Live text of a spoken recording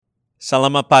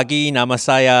Selamat pagi, nama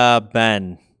saya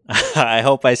Ben. I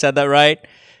hope I said that right.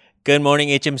 Good morning,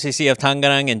 HMCC of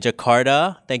Tangerang and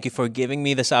Jakarta. Thank you for giving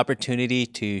me this opportunity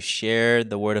to share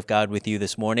the Word of God with you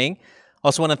this morning.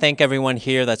 Also want to thank everyone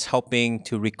here that's helping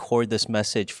to record this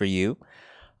message for you.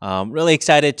 Really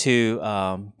excited to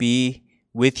be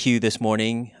with you this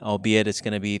morning, albeit it's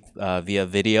going to be via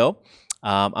video.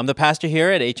 I'm the pastor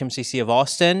here at HMCC of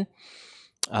Austin.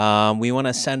 We want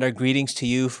to send our greetings to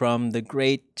you from the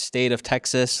great state of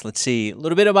Texas. Let's see, a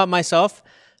little bit about myself.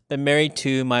 Been married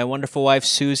to my wonderful wife,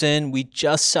 Susan. We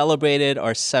just celebrated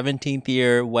our 17th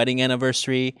year wedding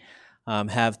anniversary.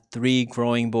 Have 3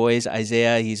 growing boys.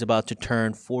 Isaiah, he's about to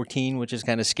turn 14, which is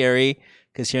kind of scary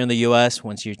because here in the U.S.,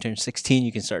 once you turn 16,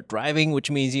 you can start driving,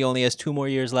 which means he only has 2 more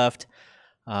years left.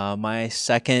 My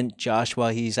second,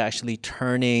 Joshua, he's actually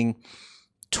turning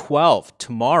 12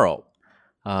 tomorrow.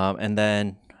 And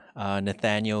then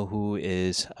Nathaniel, who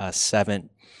is 7.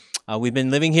 We've been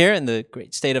living here in the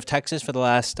great state of Texas for the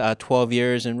last 12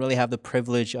 years and really have the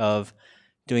privilege of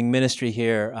doing ministry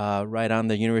here right on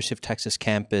the University of Texas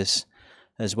campus,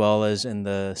 as well as in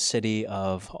the city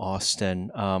of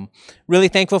Austin. Really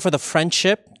thankful for the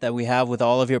friendship that we have with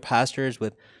all of your pastors,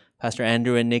 with Pastor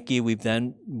Andrew and Nikki. We've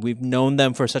known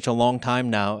them for such a long time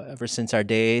now, ever since our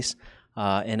days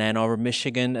in Ann Arbor,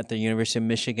 Michigan, at the University of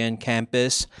Michigan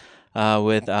campus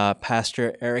with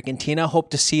Pastor Eric and Tina. Hope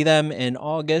to see them in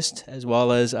August, as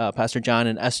well as Pastor John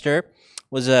and Esther. It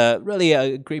was really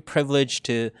a great privilege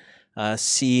to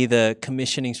see the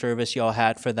commissioning service y'all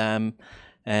had for them.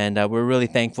 And we're really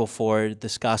thankful for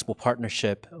this gospel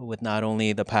partnership with not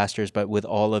only the pastors, but with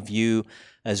all of you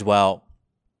as well.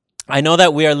 I know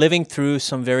that we are living through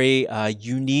some very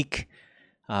unique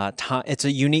time. It's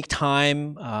a unique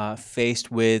time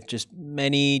faced with just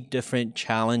many different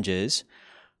challenges.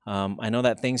 I know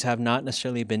that things have not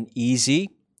necessarily been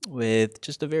easy with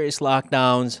just the various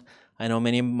lockdowns. I know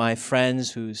many of my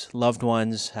friends whose loved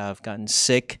ones have gotten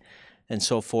sick and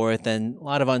so forth, and a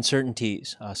lot of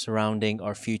uncertainties surrounding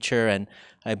our future. And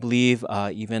I believe,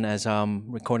 even as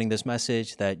I'm recording this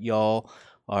message, that y'all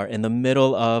are in the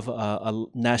middle of a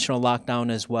national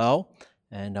lockdown as well,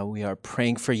 and we are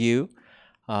praying for you.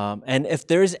 And if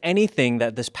there's anything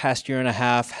that this past year and a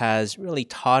half has really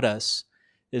taught us,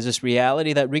 is this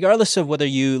reality that regardless of whether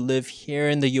you live here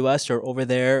in the U.S. or over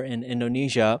there in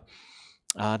Indonesia,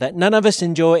 that none of us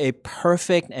enjoy a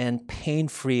perfect and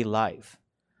pain-free life.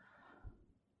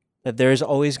 That there's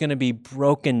always going to be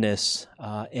brokenness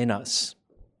in us,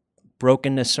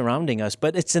 brokenness surrounding us.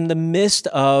 But it's in the midst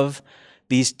of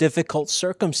these difficult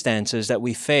circumstances that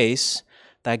we face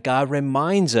that God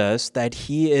reminds us that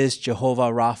He is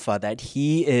Jehovah Rapha, that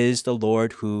He is the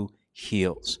Lord who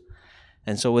heals.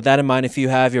 And so with that in mind, if you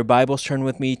have your Bibles, turn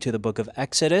with me to the book of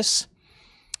Exodus.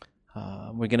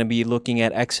 We're going to be looking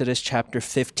at Exodus chapter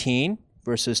 15,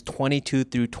 verses 22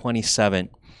 through 27.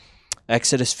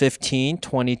 Exodus 15,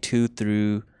 22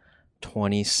 through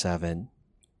 27.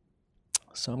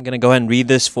 So I'm going to go ahead and read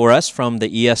this for us from the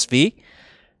ESV.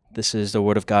 This is the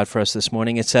word of God for us this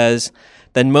morning. It says,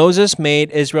 "Then Moses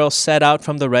made Israel set out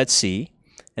from the Red Sea,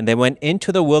 and they went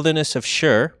into the wilderness of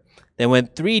Shur. They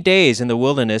went 3 days in the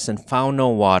wilderness and found no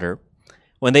water.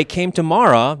 When they came to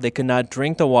Marah, they could not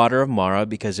drink the water of Marah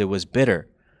because it was bitter.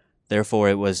 Therefore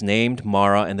it was named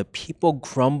Marah, and the people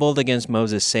grumbled against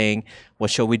Moses, saying,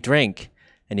 'What shall we drink?'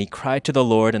 And he cried to the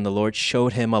Lord, and the Lord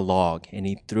showed him a log, and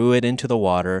he threw it into the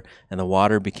water, and the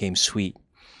water became sweet.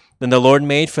 Then the Lord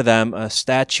made for them a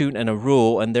statute and a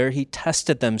rule, and there he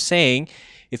tested them, saying,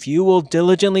 'If you will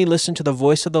diligently listen to the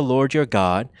voice of the Lord your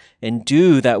God, and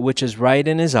do that which is right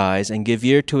in his eyes, and give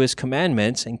ear to his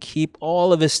commandments, and keep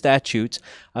all of his statutes,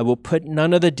 I will put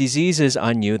none of the diseases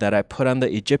on you that I put on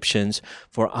the Egyptians,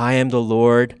 for I am the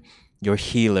Lord your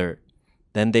healer.'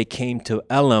 Then they came to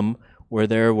Elim, where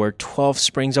there were 12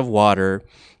 springs of water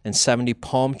and 70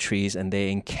 palm trees, and they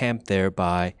encamped there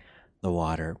by the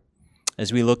water."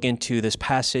 As we look into this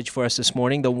passage for us this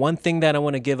morning, the one thing that I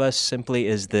want to give us simply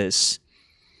is this.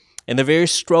 In the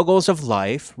various struggles of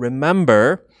life,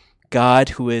 remember God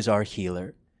who is our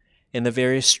healer. In the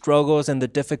various struggles and the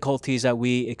difficulties that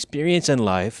we experience in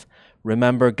life,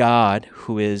 remember God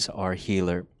who is our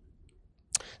healer.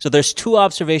 So there's 2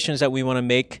 observations that we want to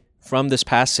make from this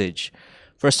passage.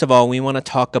 First of all, we want to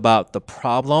talk about the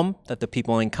problem that the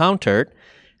people encountered,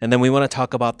 and then we want to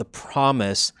talk about the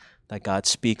promise that God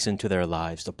speaks into their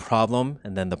lives. The problem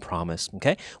and then the promise,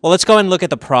 okay? Well, let's go and look at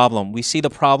the problem. We see the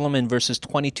problem in verses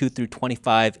 22 through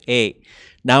 25a.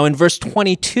 Now, in verse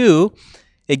 22,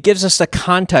 it gives us the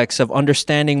context of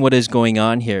understanding what is going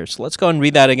on here. So let's go and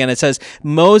read that again. It says,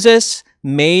 Moses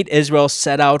made Israel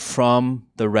set out from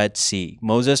the Red Sea.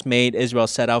 Moses made Israel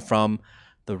set out from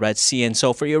the Red Sea. And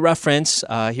so for your reference,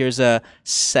 here's a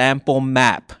sample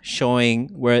map showing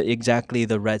where exactly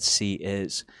the Red Sea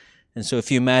is. And so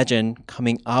if you imagine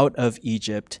coming out of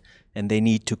Egypt and they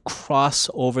need to cross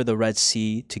over the Red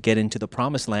Sea to get into the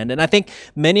Promised Land. And I think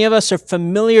many of us are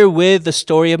familiar with the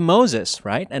story of Moses,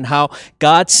 right? And how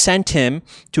God sent him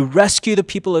to rescue the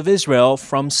people of Israel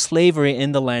from slavery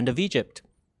in the land of Egypt.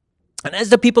 And as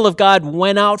the people of God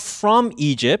went out from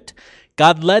Egypt,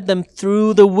 God led them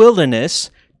through the wilderness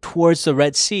towards the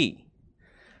Red Sea.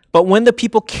 But when the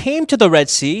people came to the Red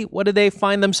Sea, what did they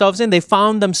find themselves in? They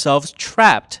found themselves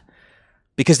trapped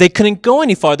because they couldn't go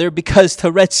any farther because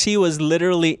the Red Sea was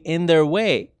literally in their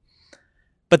way.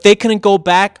 But they couldn't go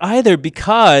back either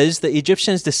because the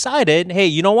Egyptians decided, hey,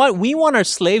 you know what? We want our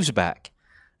slaves back.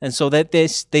 And so that they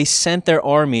sent their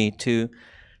army to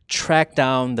track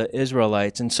down the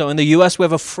Israelites. And so in the U.S., we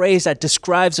have a phrase that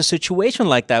describes a situation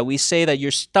like that. We say that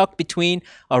you're stuck between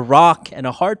a rock and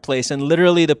a hard place. And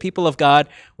literally the people of God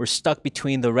were stuck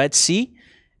between the Red Sea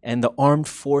and the armed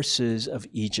forces of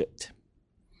Egypt.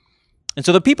 And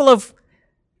so the people of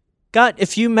God,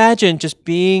 if you imagine just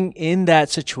being in that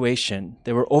situation,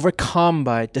 they were overcome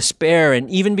by despair and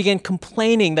even began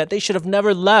complaining that they should have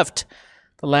never left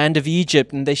the land of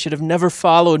Egypt and they should have never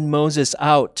followed Moses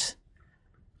out.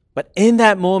 But in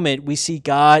that moment, we see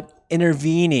God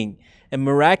intervening, and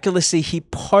miraculously, He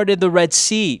parted the Red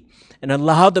Sea and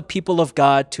allowed the people of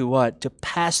God to what? To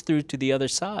pass through to the other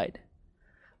side.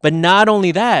 But not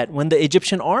only that, when the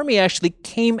Egyptian army actually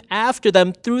came after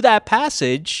them through that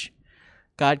passage,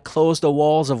 God closed the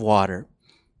walls of water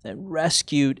and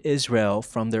rescued Israel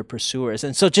from their pursuers.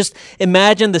 And so just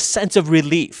imagine the sense of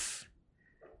relief,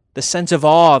 the sense of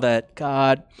awe that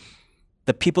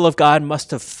the people of God must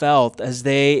have felt as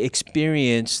they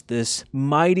experienced this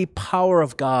mighty power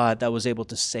of God that was able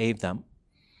to save them.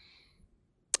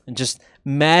 And just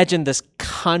imagine this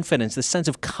confidence, this sense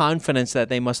of confidence that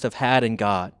they must have had in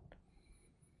God.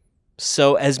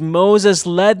 So as Moses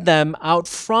led them out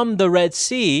from the Red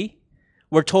Sea,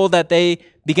 we're told that they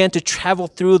began to travel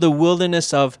through the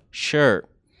wilderness of Shur.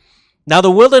 Now,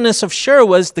 the wilderness of Shur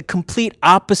was the complete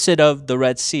opposite of the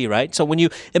Red Sea, right? So when you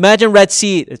imagine Red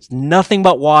Sea, it's nothing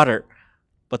but water.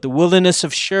 But the wilderness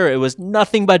of Shur, it was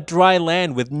nothing but dry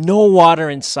land with no water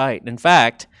in sight. In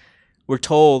fact, we're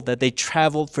told that they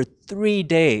traveled for 3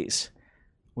 days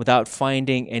without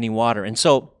finding any water. And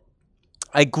so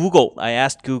I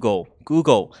asked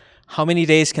Google, how many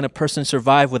days can a person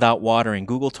survive without water? And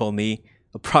Google told me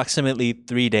approximately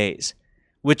 3 days,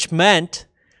 which meant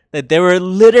that they were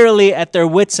literally at their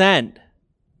wits' end,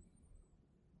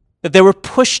 that they were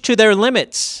pushed to their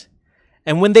limits.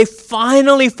 And when they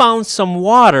finally found some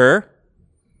water,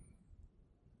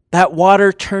 that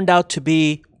water turned out to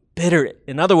be bitter.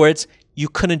 In other words, you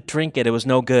couldn't drink it. It was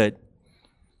no good.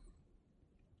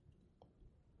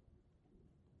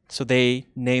 So they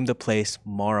named the place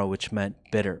Mara, which meant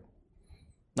bitter.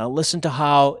 Now listen to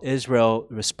how Israel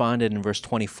responded in verse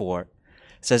 24.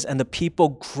 It says, and the people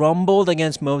grumbled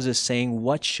against Moses, saying,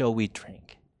 what shall we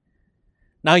drink?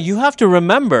 Now you have to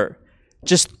remember,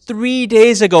 just 3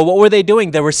 days ago, what were they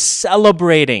doing? They were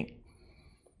celebrating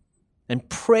and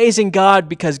praising God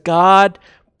because God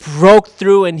broke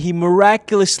through and He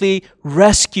miraculously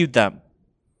rescued them.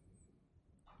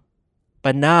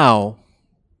 But now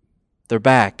they're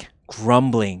back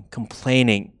grumbling,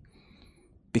 complaining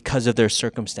because of their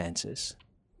circumstances.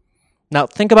 Now,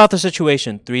 think about the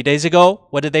situation. 3 days ago,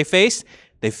 what did they face?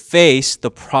 They faced the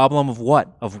problem of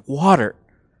what? Of water.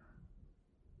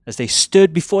 As they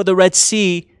stood before the Red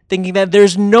Sea, thinking that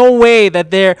there's no way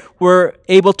that they were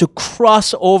able to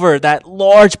cross over that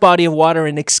large body of water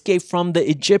and escape from the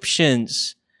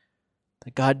Egyptians.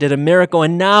 That God did a miracle.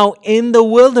 And now in the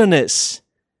wilderness,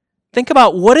 think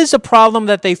about what is the problem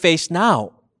that they face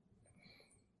now?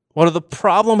 Well, the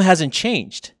problem hasn't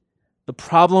changed. The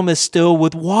problem is still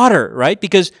with water, right?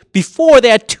 Because before they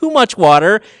had too much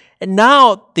water, and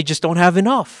now they just don't have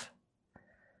enough.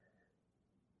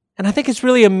 And I think it's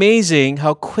really amazing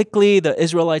how quickly the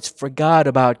Israelites forgot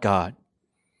about God.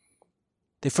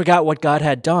 They forgot what God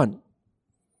had done.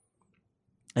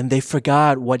 And they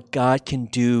forgot what God can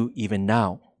do even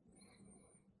now.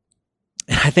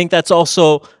 And I think that's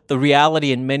also the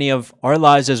reality in many of our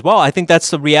lives as well. I think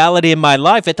that's the reality in my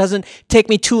life. It doesn't take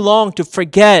me too long to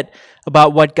forget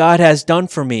about what God has done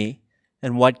for me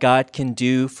and what God can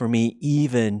do for me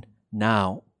even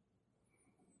now.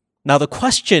 Now the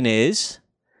question is,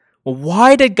 well,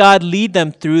 why did God lead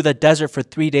them through the desert for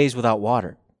 3 days without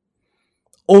water?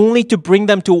 Only to bring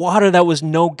them to water that was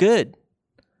no good.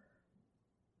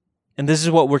 And this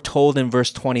is what we're told in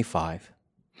verse 25.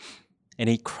 And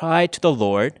he cried to the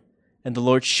Lord, and the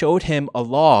Lord showed him a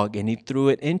log, and he threw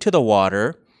it into the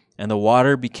water, and the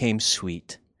water became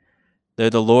sweet. There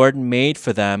the Lord made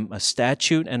for them a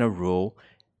statute and a rule,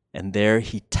 and there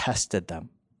he tested them.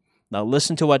 Now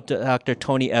listen to what Dr.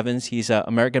 Tony Evans, he's an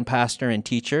American pastor and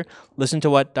teacher. Listen to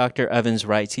what Dr. Evans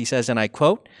writes. He says, and I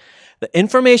quote, "The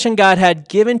information God had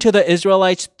given to the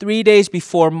Israelites 3 days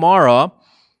before Marah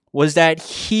was that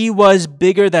he was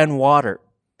bigger than water.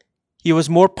 He was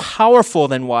more powerful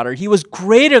than water. He was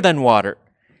greater than water.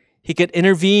 He could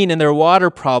intervene in their water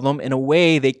problem in a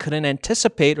way they couldn't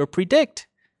anticipate or predict.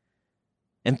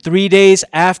 And 3 days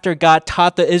after God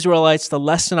taught the Israelites the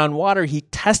lesson on water, he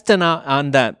tested them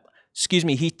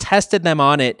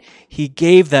on it. He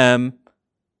gave them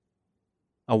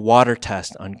a water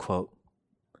test," unquote.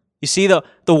 You see, the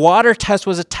water test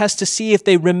was a test to see if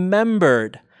they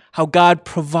remembered how God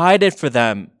provided for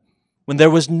them when there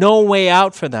was no way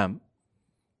out for them.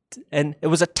 And it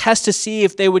was a test to see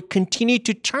if they would continue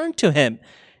to turn to him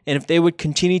and if they would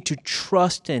continue to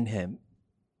trust in him.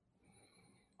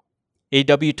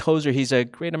 A.W. Tozer, he's a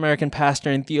great American pastor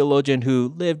and theologian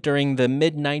who lived during the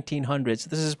mid-1900s.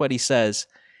 This is what he says.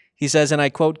 He says, and I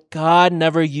quote, "God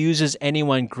never uses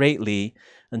anyone greatly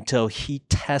until he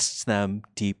tests them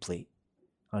deeply,"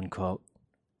 unquote.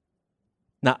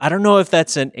 Now, I don't know if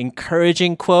that's an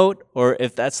encouraging quote or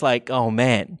if that's like, oh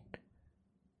man,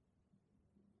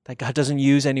 that God doesn't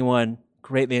use anyone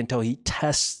greatly until he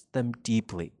tests them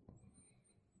deeply.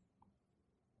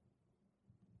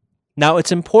 Now,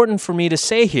 it's important for me to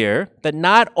say here that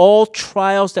not all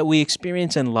trials that we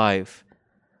experience in life,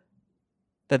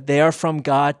 that they are from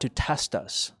God to test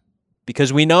us.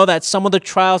 Because we know that some of the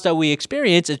trials that we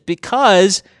experience is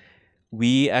because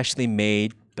we actually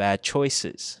made bad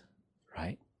choices,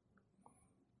 right?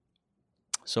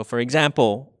 So, for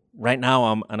example, right now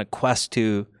I'm on a quest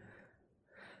to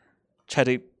try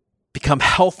to become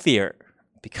healthier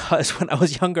because when I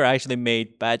was younger, I actually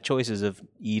made bad choices of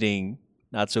eating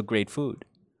not so great food.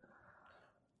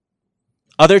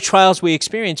 Other trials we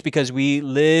experience because we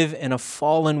live in a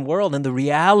fallen world, and the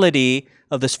reality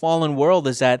of this fallen world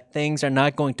is that things are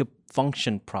not going to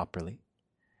function properly.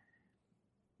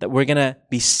 That we're going to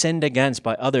be sinned against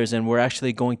by others, and we're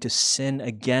actually going to sin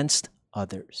against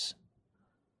others.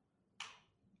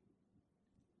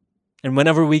 And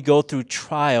whenever we go through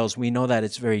trials, we know that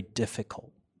it's very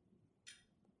difficult.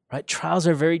 Right? Trials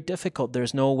are very difficult.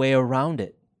 There's no way around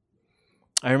it.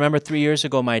 I remember 3 years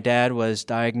ago, my dad was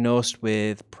diagnosed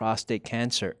with prostate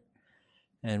cancer.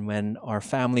 And when our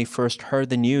family first heard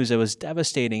the news, it was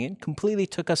devastating. It completely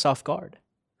took us off guard.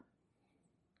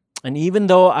 And even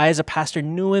though I, as a pastor,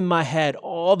 knew in my head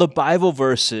all the Bible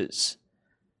verses,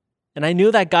 and I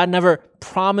knew that God never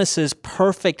promises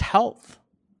perfect health,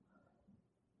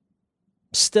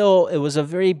 still, it was a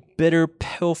very bitter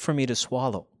pill for me to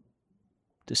swallow,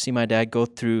 to see my dad go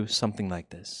through something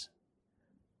like this.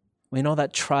 We know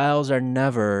that trials are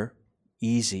never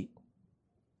easy.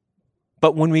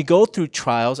 But when we go through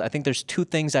trials, I think there's two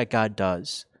things that God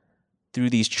does through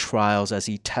these trials as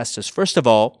he tests us. First of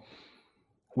all,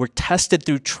 we're tested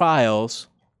through trials.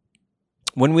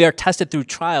 When we are tested through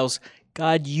trials,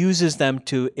 God uses them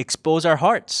to expose our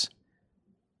hearts.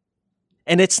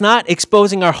 And it's not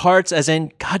exposing our hearts as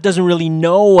in God doesn't really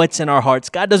know what's in our hearts.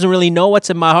 God doesn't really know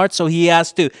what's in my heart, so he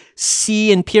has to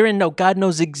see and peer in. No, God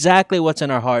knows exactly what's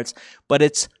in our hearts. But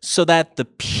it's so that the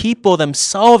people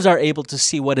themselves are able to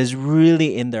see what is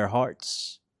really in their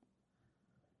hearts.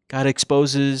 God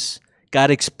exposed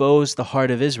the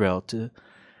heart of Israel to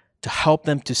help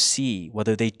them to see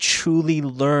whether they truly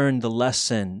learned the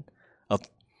lesson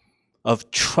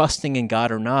of trusting in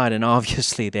God or not. And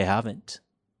obviously they haven't.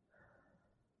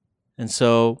 And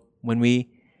so when we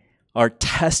are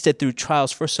tested through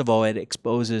trials, first of all, it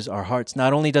exposes our hearts.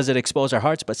 Not only does it expose our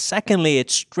hearts, but secondly, it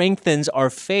strengthens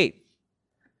our faith.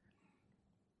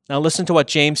 Now listen to what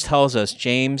James tells us.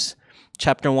 James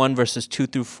chapter 1, verses 2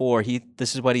 through 4.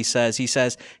 This is what he says. He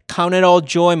says, "Count it all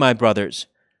joy, my brothers,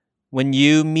 when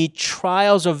you meet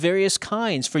trials of various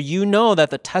kinds, for you know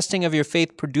that the testing of your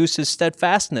faith produces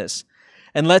steadfastness.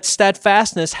 And let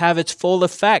steadfastness have its full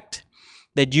effect,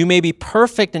 that you may be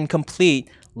perfect and complete,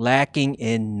 lacking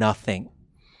in nothing."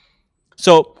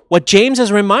 So what James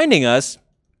is reminding us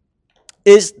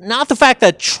is not the fact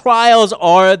that trials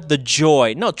are the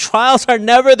joy. No, trials are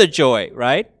never the joy,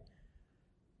 right?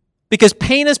 Because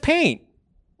pain is pain.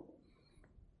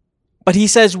 But he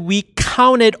says we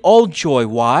count it all joy.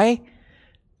 Why?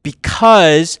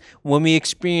 Because when we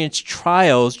experience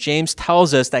trials, James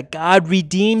tells us that God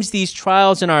redeems these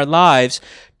trials in our lives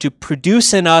to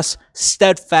produce in us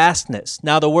steadfastness.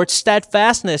 Now, the word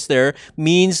steadfastness there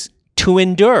means to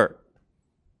endure,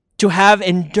 to have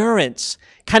endurance.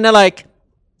 Kind of like,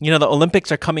 the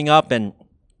Olympics are coming up, and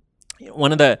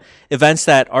one of the events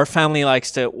that our family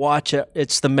likes to watch,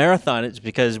 it's the marathon. It's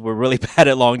because we're really bad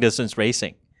at long distance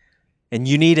racing. And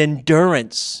you need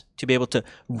endurance to be able to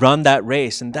run that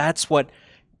race. And that's what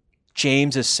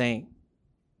James is saying.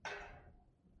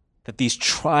 That these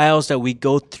trials that we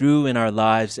go through in our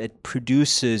lives, it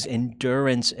produces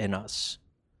endurance in us.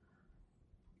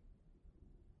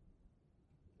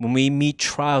 When we meet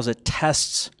trials, it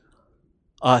tests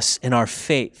us in our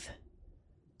faith.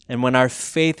 And when our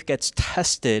faith gets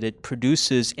tested, it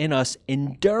produces in us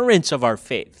endurance of our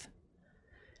faith.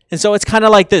 And so it's kind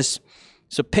of like this.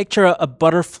 So picture a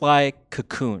butterfly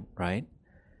cocoon, right?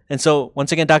 And so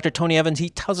once again, Dr. Tony Evans, he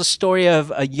tells a story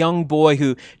of a young boy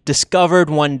who discovered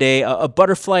one day a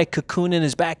butterfly cocoon in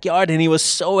his backyard, and he was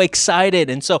so excited.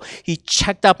 And so he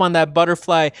checked up on that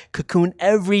butterfly cocoon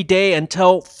every day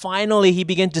until finally he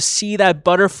began to see that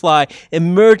butterfly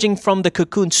emerging from the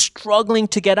cocoon, struggling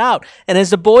to get out. And as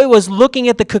the boy was looking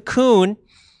at the cocoon,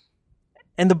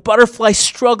 and the butterfly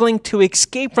struggling to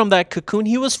escape from that cocoon,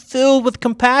 he was filled with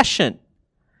compassion.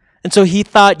 And so he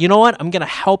thought, you know what? I'm going to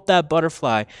help that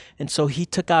butterfly. And so he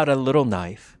took out a little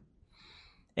knife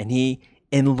and he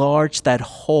enlarged that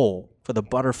hole for the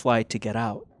butterfly to get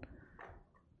out.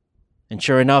 And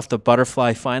sure enough, the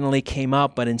butterfly finally came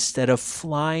out, but instead of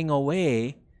flying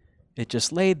away, it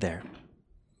just laid there.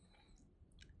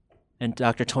 And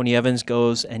Dr. Tony Evans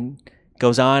goes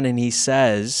on and he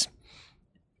says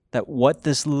that what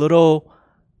this little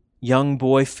young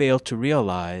boy failed to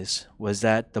realize was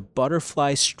that the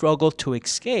butterfly struggled to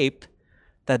escape,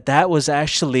 that was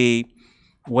actually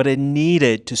what it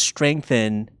needed to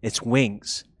strengthen its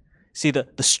wings. See, the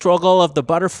struggle of the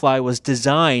butterfly was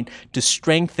designed to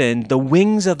strengthen the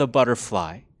wings of the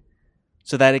butterfly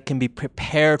so that it can be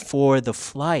prepared for the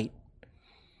flight.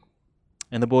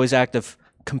 And the boy's act of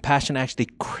compassion actually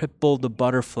crippled the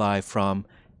butterfly from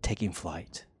taking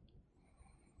flight.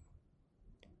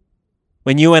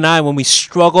 When you and I, when we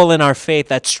struggle in our faith,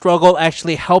 that struggle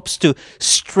actually helps to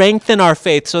strengthen our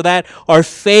faith so that our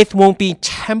faith won't be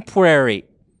temporary,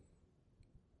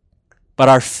 but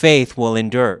our faith will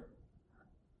endure.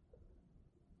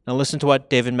 Now listen to what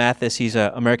David Mathis, he's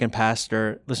an American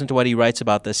pastor, listen to what he writes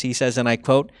about this. He says, and I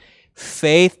quote,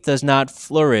 "Faith does not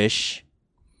flourish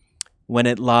when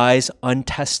it lies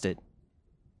untested.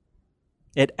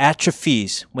 It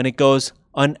atrophies when it goes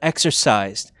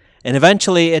unexercised. And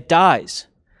eventually it dies.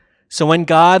 So when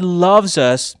God loves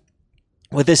us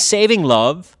with His saving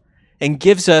love and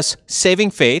gives us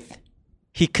saving faith,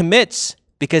 He commits,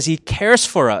 because He cares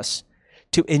for us,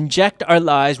 to inject our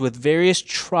lives with various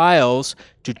trials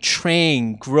to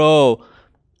train, grow,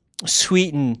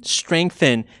 sweeten,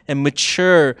 strengthen, and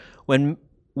mature when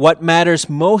what matters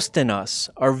most in us.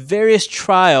 Our various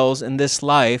trials in this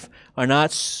life are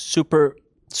not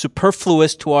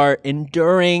superfluous to our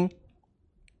enduring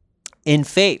in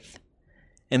faith.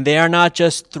 And they are not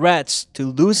just threats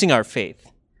to losing our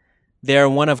faith. They are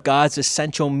one of God's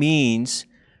essential means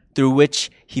through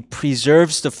which He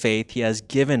preserves the faith He has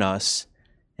given us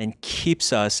and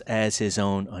keeps us as His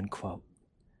own, unquote.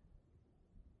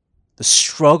 The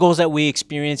struggles that we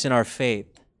experience in our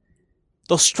faith,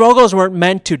 those struggles weren't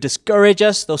meant to discourage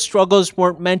us. Those struggles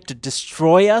weren't meant to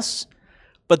destroy us.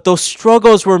 But those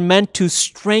struggles were meant to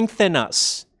strengthen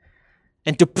us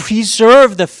and to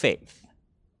preserve the faith.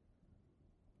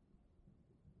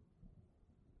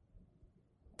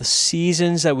 The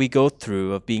seasons that we go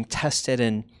through of being tested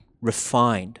and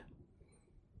refined,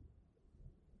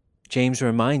 James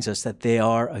reminds us that they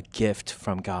are a gift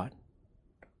from God,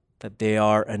 that they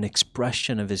are an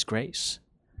expression of His grace.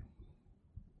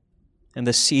 And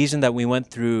the season that we went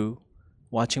through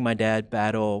watching my dad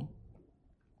battle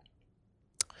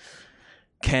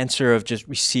cancer, of just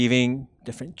receiving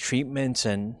different treatments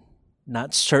and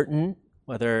not certain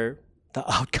whether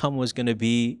the outcome was going to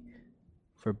be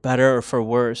for better or for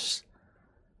worse.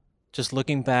 Just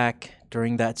looking back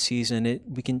during that season,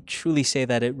 we can truly say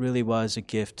that it really was a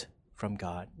gift from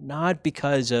God. Not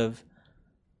because of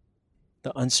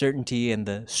the uncertainty and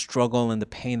the struggle and the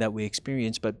pain that we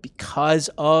experienced, but because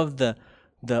of the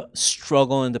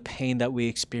struggle and the pain that we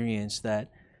experienced,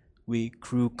 that we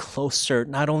grew closer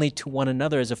not only to one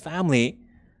another as a family,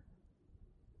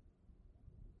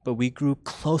 but we grew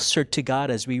closer to God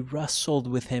as we wrestled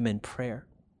with Him in prayer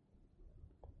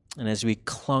and as we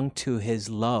clung to His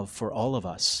love for all of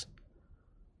us.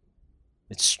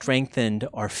 It strengthened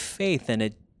our faith and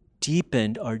it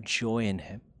deepened our joy in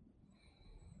him.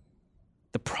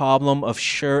 The problem of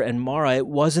Shur and Marah, it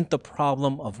wasn't the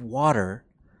problem of water,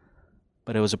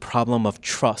 but it was a problem of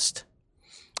trust.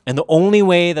 And the only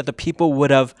way that the people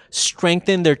would have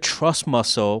strengthened their trust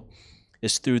muscle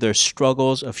is through their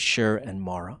struggles of Shur and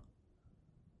Marah.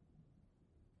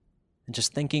 And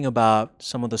just thinking about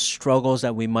some of the struggles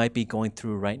that we might be going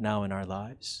through right now in our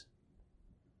lives.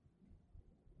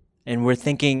 And we're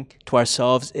thinking to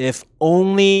ourselves, if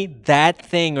only that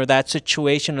thing or that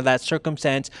situation or that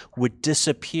circumstance would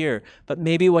disappear. But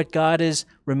maybe what God is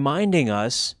reminding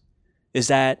us is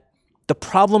that the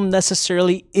problem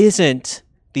necessarily isn't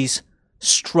these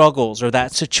struggles or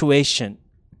that situation.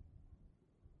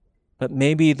 But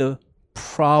maybe the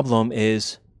problem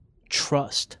is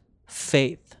trust,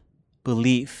 faith,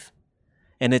 belief.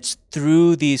 And it's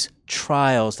through these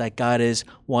trials that God is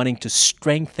wanting to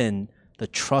strengthen the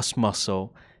trust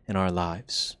muscle in our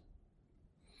lives.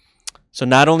 So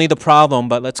not only the problem,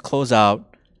 but let's close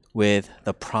out with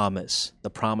the promise. The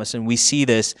promise. And we see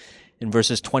this in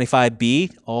verses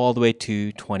 25b all the way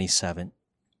to 27.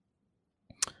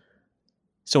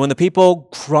 So when the people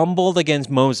grumbled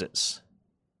against Moses,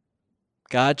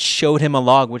 God showed him a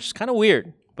log, which is kind of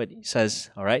weird. But he says,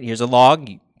 all right, here's a log.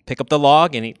 You pick up the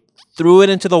log, and he threw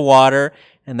it into the water,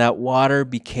 and that water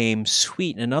became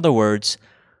sweet. In other words,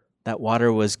 that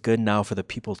water was good now for the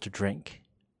people to drink.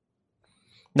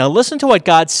 Now listen to what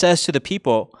God says to the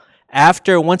people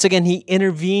after, once again, he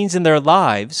intervenes in their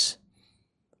lives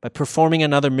by performing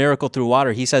another miracle through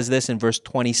water. He says this in verse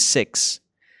 26.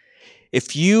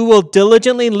 If you will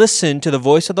diligently listen to the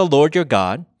voice of the Lord your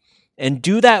God and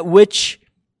do that which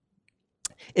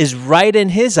is right in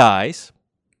his eyes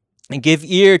and give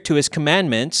ear to his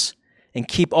commandments and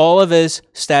keep all of his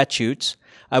statutes,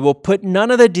 I will put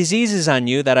none of the diseases on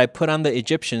you that I put on the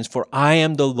Egyptians, for I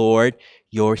am the Lord,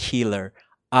 your healer.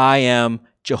 I am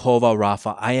Jehovah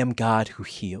Rapha. I am God who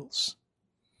heals.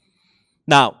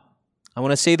 Now, I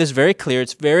want to say this very clear.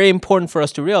 It's very important for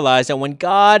us to realize that when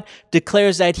God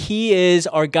declares that he is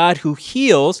our God who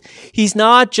heals, he's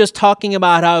not just talking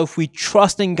about how if we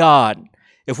trust in God,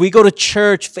 if we go to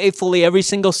church faithfully every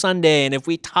single Sunday, and if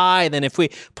we tithe, and if we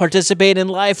participate in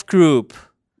life group,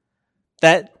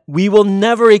 that we will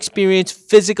never experience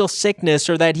physical sickness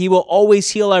or that he will always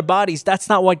heal our bodies. That's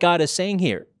not what God is saying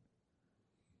here.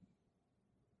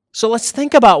 So let's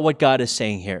think about what God is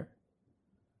saying here.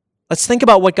 Let's think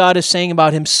about what God is saying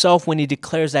about himself when he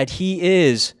declares that he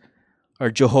is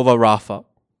our Jehovah Rapha.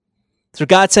 So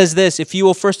God says this, if you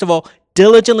will first of all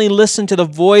diligently listen to the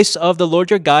voice of the Lord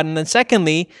your God, and then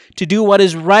secondly, to do what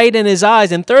is right in his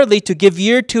eyes, and thirdly, to give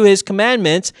ear to his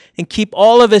commandments and keep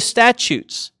all of his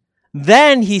statutes.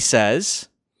 Then he says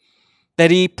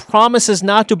that he promises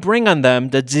not to bring on them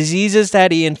the diseases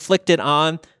that he inflicted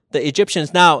on the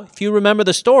Egyptians. Now, if you remember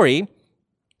the story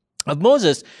of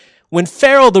Moses, when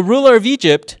Pharaoh, the ruler of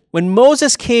Egypt, when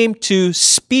Moses came to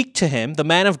speak to him, the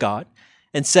man of God,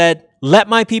 and said, let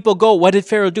my people go, what did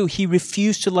Pharaoh do? He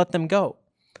refused to let them go.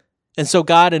 And so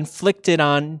God inflicted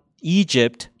on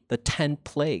Egypt the 10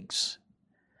 plagues.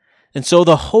 And so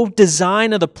the whole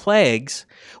design of the plagues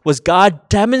was God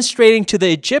demonstrating to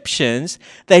the Egyptians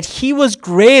that he was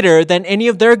greater than any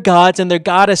of their gods and their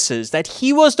goddesses, that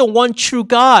he was the one true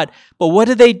God. But what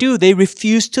did they do? They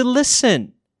refused to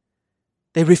listen.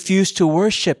 They refused to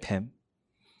worship him.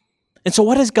 And so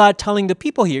what is God telling the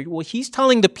people here? Well, he's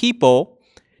telling the people,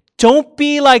 don't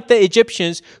be like the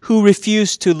Egyptians who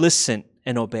refused to listen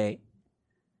and obey.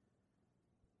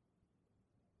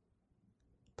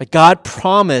 But God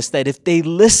promised that if they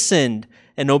listened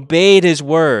and obeyed his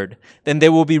word, then they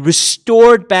will be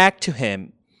restored back to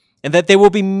him and that they will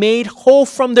be made whole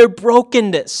from their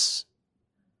brokenness.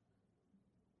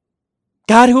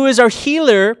 God, who is our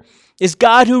healer, is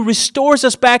God who restores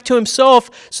us back to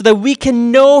himself so that we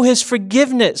can know his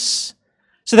forgiveness,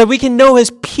 so that we can know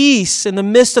his peace in the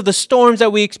midst of the storms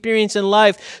that we experience in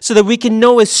life, so that we can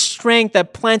know his strength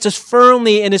that plants us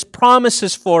firmly in his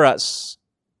promises for us.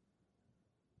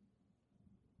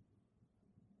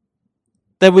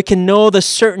 That we can know the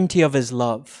certainty of his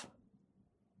love.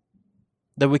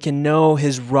 That we can know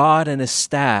his rod and his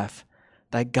staff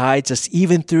that guides us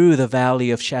even through the valley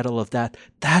of shadow of death.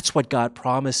 That's what God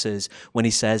promises when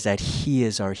he says that he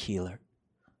is our healer.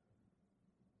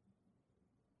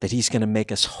 That he's going to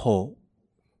make us whole.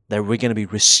 That we're going to be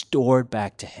restored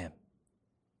back to him.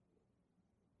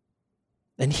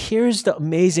 And here's the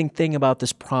amazing thing about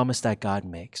this promise that God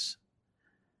makes.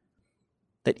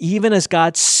 That even as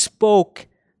God spoke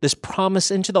this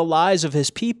promise into the lives of his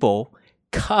people,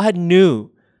 God knew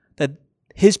that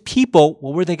his people,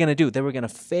 what were they going to do? They were going to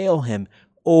fail him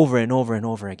over and over and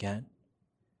over again.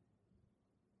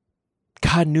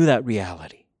 God knew that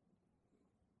reality,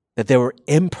 that they were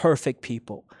imperfect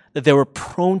people, that they were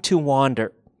prone to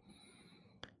wander.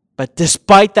 But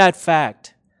despite that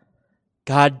fact,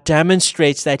 God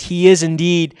demonstrates that he is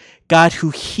indeed God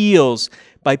who heals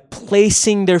by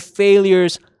placing their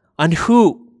failures on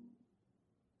who?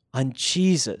 On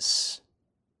Jesus.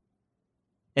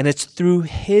 And it's through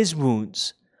his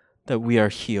wounds that we are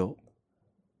healed.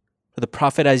 For the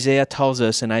prophet Isaiah tells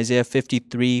us in Isaiah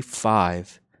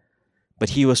 53:5, but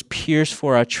he was pierced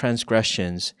for our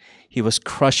transgressions, he was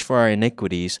crushed for our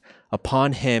iniquities.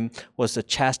 Upon him was the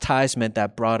chastisement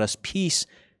that brought us peace,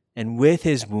 and with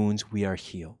his wounds we are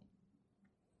healed.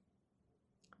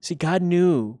 See, God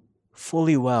knew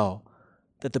fully well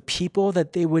that the people,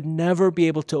 that they would never be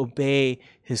able to obey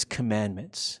his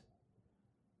commandments.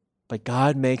 But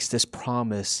God makes this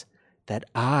promise that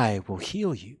I will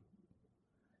heal you.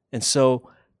 And so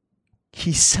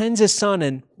he sends his son,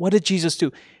 and what did Jesus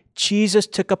do? Jesus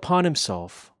took upon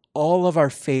himself all of our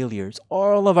failures,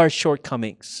 all of our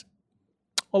shortcomings,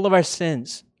 all of our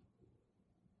sins.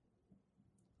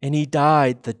 And he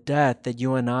died the death that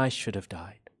you and I should have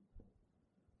died.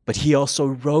 But he also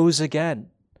rose again.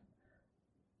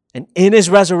 And in his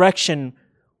resurrection,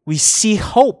 we see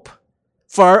hope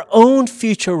for our own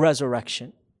future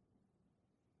resurrection.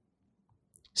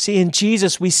 See, in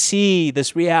Jesus, we see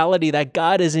this reality that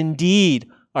God is indeed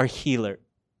our healer.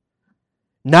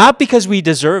 Not because we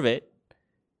deserve it,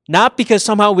 not because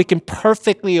somehow we can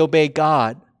perfectly obey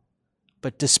God,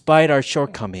 but despite our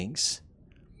shortcomings,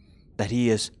 that he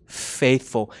is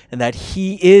faithful and that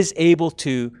he is able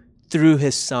to, through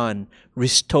his Son,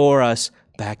 restore us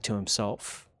back to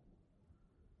himself.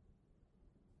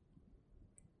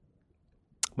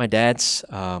 My dad's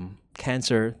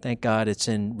cancer, thank God it's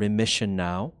in remission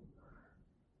now.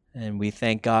 And we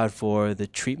thank God for the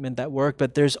treatment that worked,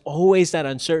 but there's always that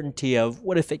uncertainty of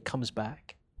what if it comes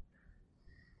back?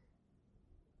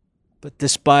 But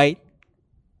despite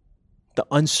the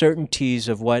uncertainties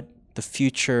of what the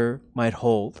future might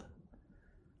hold,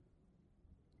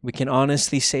 we can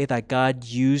honestly say that God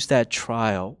used that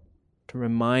trial to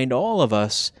remind all of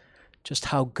us just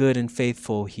how good and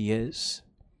faithful he is.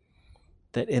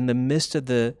 That in the midst of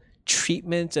the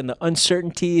treatments and the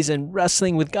uncertainties and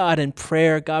wrestling with God in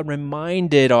prayer, God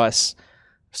reminded us,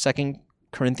 2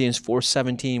 Corinthians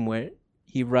 4:17, where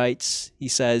he writes, he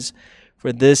says,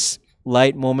 for this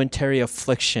light momentary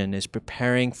affliction is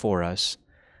preparing for us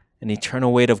an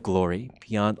eternal weight of glory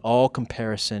beyond all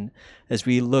comparison, as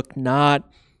we look not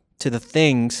to the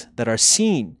things that are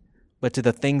seen, but to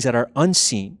the things that are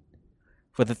unseen.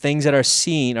 For the things that are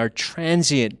seen are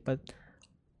transient, but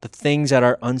the things that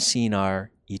are unseen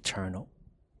are eternal.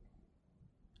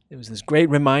 It was this great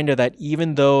reminder that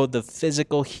even though the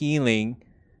physical healing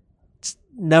is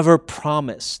never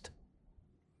promised,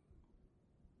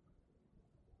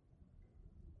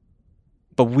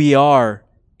 but we are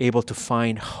able to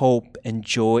find hope and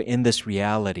joy in this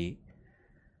reality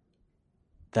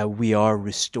that we are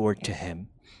restored to him.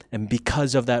 And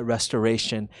because of that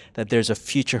restoration, that there's a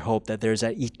future hope, that there's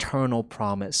an eternal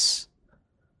promise.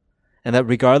 And that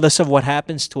regardless of what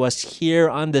happens to us here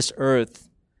on this earth,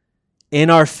 in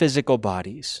our physical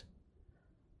bodies,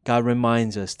 God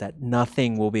reminds us that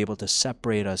nothing will be able to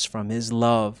separate us from his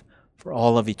love for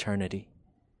all of eternity.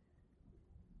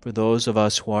 For those of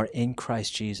us who are in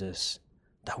Christ Jesus,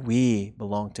 that we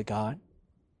belong to God.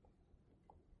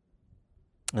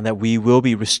 And that we will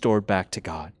be restored back to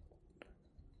God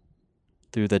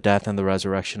through the death and the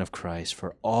resurrection of Christ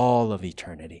for all of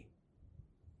eternity.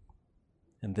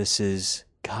 And this is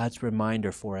God's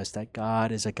reminder for us that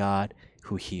God is a God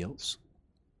who heals.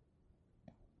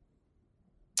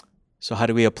 So how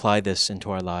do we apply this into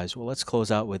our lives? Well, let's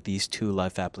close out with these two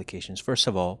life applications. First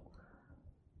of all,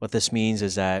 what this means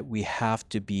is that we have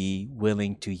to be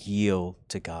willing to yield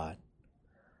to God.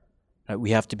 Right? We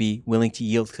have to be willing to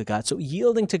yield to God. So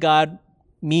yielding to God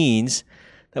means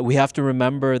that we have to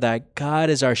remember that God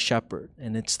is our shepherd,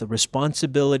 and it's the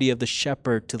responsibility of the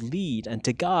shepherd to lead and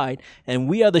to guide, and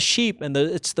we are the sheep, and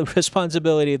it's the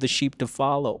responsibility of the sheep to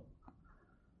follow.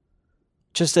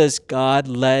 Just as God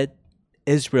led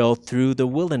Israel through the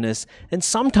wilderness, and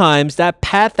sometimes that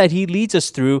path that he leads us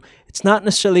through, it's not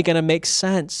necessarily going to make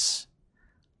sense.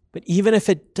 But even if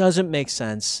it doesn't make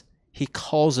sense, he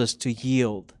calls us to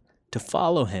yield, to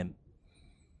follow him.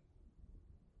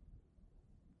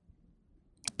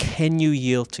 Can you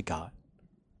yield to God?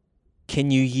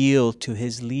 Can you yield to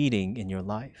his leading in your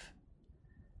life?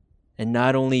 And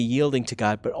not only yielding to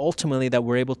God, but ultimately that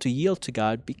we're able to yield to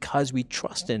God because we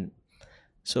trust in him,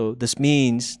 So this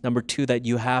means, number two, that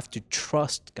you have to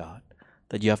trust God,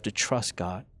 that you have to trust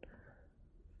God.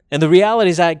 And the reality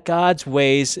is that God's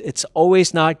ways, it's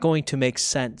always not going to make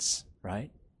sense, right?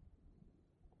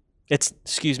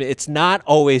 It's not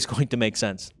always going to make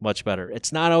sense. Much better.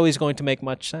 It's not always going to make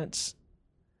much sense.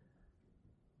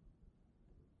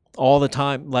 All the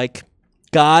time, like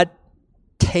God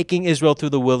taking Israel through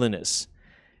the wilderness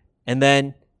and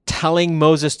then telling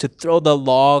Moses to throw the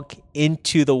log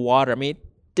into the water. I mean, it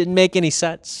didn't make any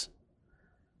sense.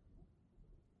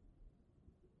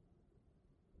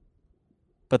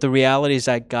 But the reality is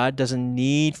that God doesn't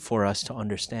need for us to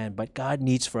understand, but God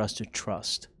needs for us to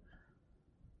trust.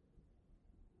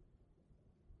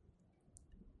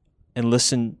 And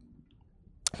listen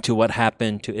to what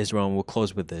happened to Israel, and we'll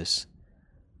close with this.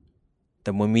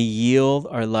 That when we yield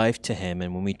our life to Him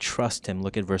and when we trust Him,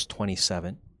 look at verse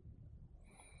 27.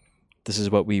 This is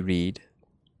what we read.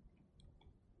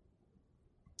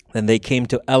 Then they came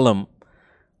to Elim,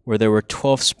 where there were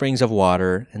 12 springs of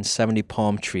water and 70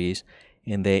 palm trees,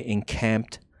 and they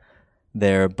encamped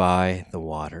there by the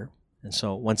water. And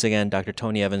so once again, Dr.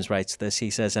 Tony Evans writes this. He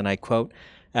says, and I quote,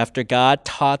 after God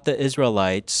taught the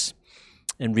Israelites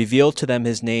and revealed to them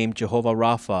His name, Jehovah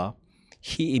Rapha,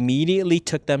 He immediately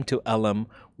took them to Elim,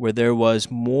 where there was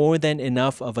more than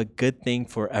enough of a good thing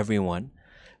for everyone.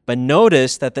 But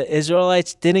notice that the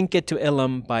Israelites didn't get to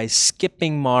Elim by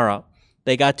skipping Marah.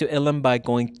 They got to Elim by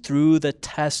going through the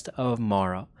test of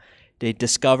Marah. They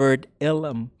discovered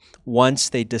Elim once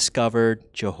they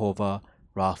discovered Jehovah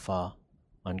Rapha,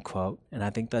 unquote. And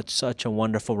I think that's such a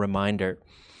wonderful reminder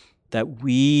that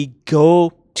we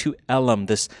go to Elim,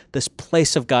 this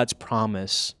place of God's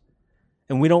promise.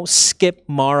 And we don't skip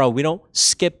Marah. We don't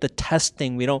skip the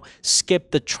testing. We don't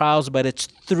skip the trials, but it's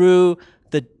through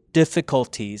the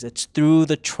difficulties. It's through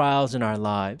the trials in our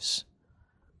lives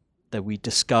that we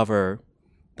discover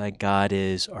that God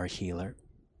is our healer.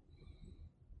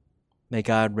 May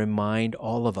God remind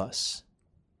all of us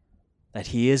that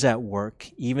He is at work,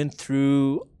 even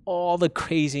through all the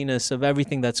craziness of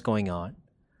everything that's going on,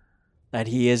 that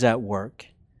He is at work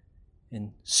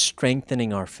in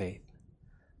strengthening our faith,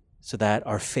 so that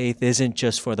our faith isn't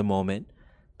just for the moment,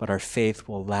 but our faith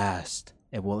will last,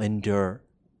 it will endure.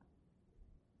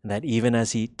 And that even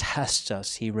as He tests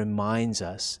us, He reminds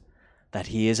us that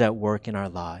He is at work in our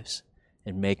lives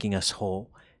in making us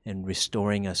whole and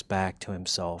restoring us back to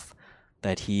Himself,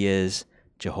 that He is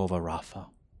Jehovah Rapha.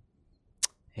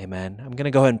 Amen. I'm going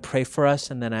to go ahead and pray for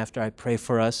us, and then after I pray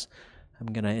for us, I'm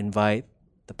going to invite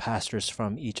the pastors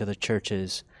from each of the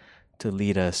churches to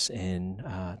lead us in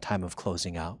time of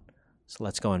closing out. So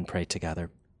let's go and pray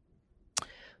together.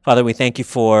 Father, we thank You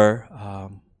for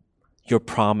Your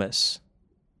promise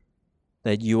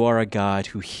that You are a God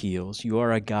who heals. You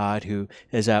are a God who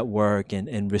is at work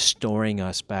in restoring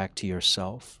us back to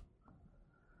Yourself.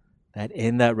 That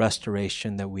in that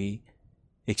restoration that we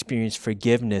experience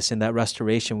forgiveness. In that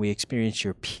restoration we experience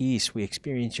Your peace. We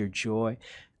experience Your joy.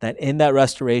 That in that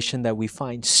restoration that we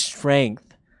find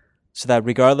strength, so that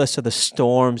regardless of the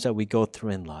storms that we go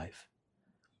through in life,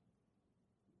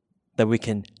 that we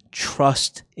can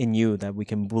trust in You, that we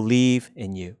can believe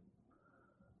in You,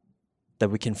 that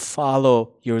we can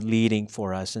follow Your leading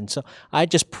for us. And so I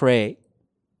just pray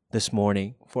this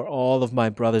morning for all of my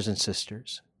brothers and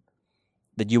sisters,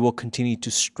 that You will continue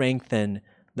to strengthen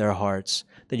their hearts,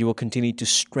 that You will continue to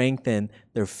strengthen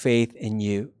their faith in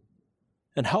You,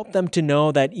 and help them to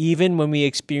know that even when we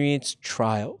experience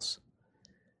trials,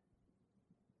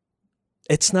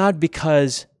 it's not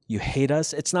because You hate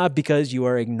us, it's not because You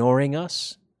are ignoring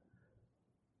us,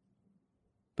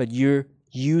 but You're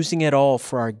using it all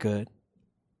for our good.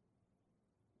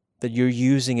 That You're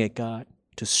using it, God,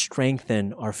 to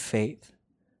strengthen our faith,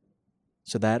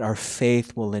 so that our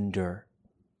faith will endure.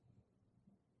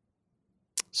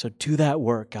 So do that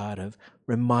work, God, of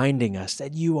reminding us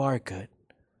that You are good,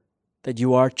 that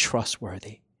You are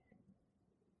trustworthy,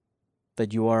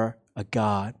 that You are a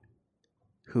God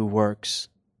who works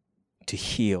to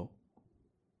heal.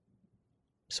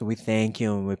 So we thank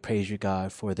You and we praise You,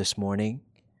 God, for this morning,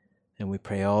 and we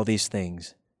pray all these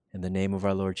things in the name of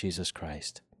our Lord Jesus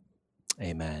Christ.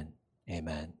 Amen.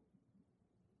 Amen.